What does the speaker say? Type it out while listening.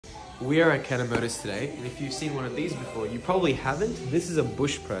We are at Automotive today, and if you've seen one of these before, you probably haven't. This is a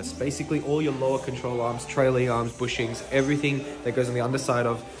bush press. Basically, all your lower control arms, trailing arms, bushings, everything that goes on the underside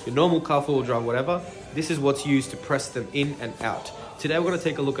of your normal car, four-wheel drive, whatever, this is what's used to press them in and out. Today, we're going to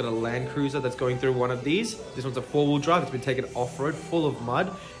take a look at a Land Cruiser that's going through one of these. This one's a four-wheel drive. It's been taken off-road, full of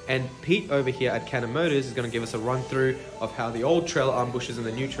mud. And Pete over here at Automotive is going to give us a run-through of how the old trailer arm bushes and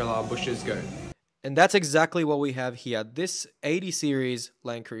the new trailer arm bushes go. And that's exactly what we have here. This 80 series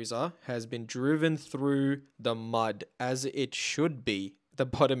Land Cruiser has been driven through the mud, as it should be. The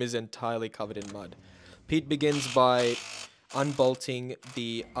bottom is entirely covered in mud. Pete begins by unbolting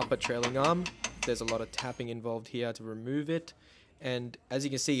the upper trailing arm. There's a lot of tapping involved here to remove it. And as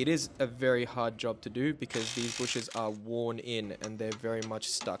you can see, it is a very hard job to do because these bushes are worn in and they're very much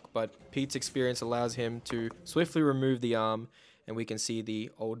stuck. But Pete's experience allows him to swiftly remove the arm, and we can see the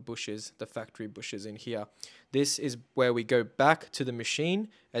old bushes, the factory bushes in here. This is where we go back to the machine.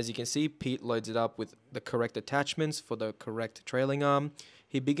 As you can see, Pete loads it up with the correct attachments for the correct trailing arm.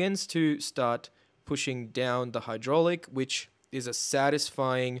 He begins to start pushing down the hydraulic, which is a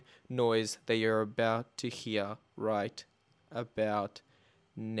satisfying noise that you're about to hear right about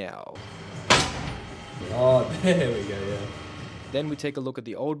now. Oh, there we go, yeah. Then we take a look at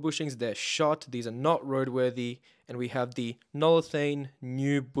the old bushings. They're shot. These are not roadworthy. And we have the Nolethane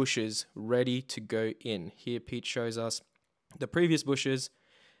new bushes ready to go in. Here Pete shows us the previous bushes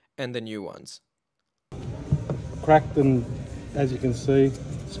and the new ones. Cracked, and as you can see,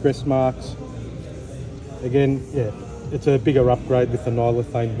 stress marks. Again, yeah, it's a bigger upgrade with the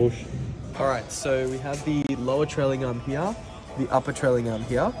Nolethane bush. Alright, so we have the lower trailing arm here, the upper trailing arm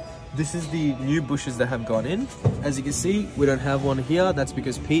here. This is the new bushes that have gone in. As you can see, we don't have one here. That's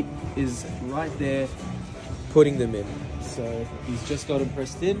because Pete is right there putting them in. So he's just got them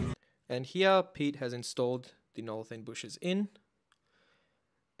pressed in. And here, Pete has installed the Nolethane bushes in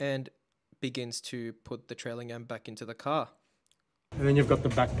and begins to put the trailing arm back into the car. And then you've got the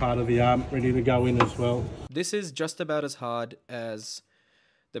back part of the arm ready to go in as well. This is just about as hard as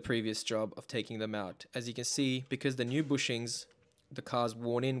the previous job of taking them out. As you can see, because the new bushings, the car's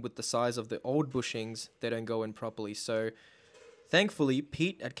worn in with the size of the old bushings, they don't go in properly. So thankfully,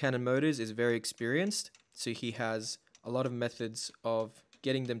 Pete at Cannon Motors is very experienced. So he has a lot of methods of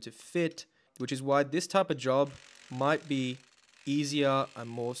getting them to fit, which is why this type of job might be easier and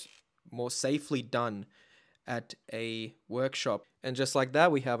more safely done at a workshop. And just like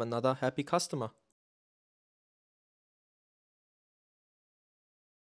that, we have another happy customer.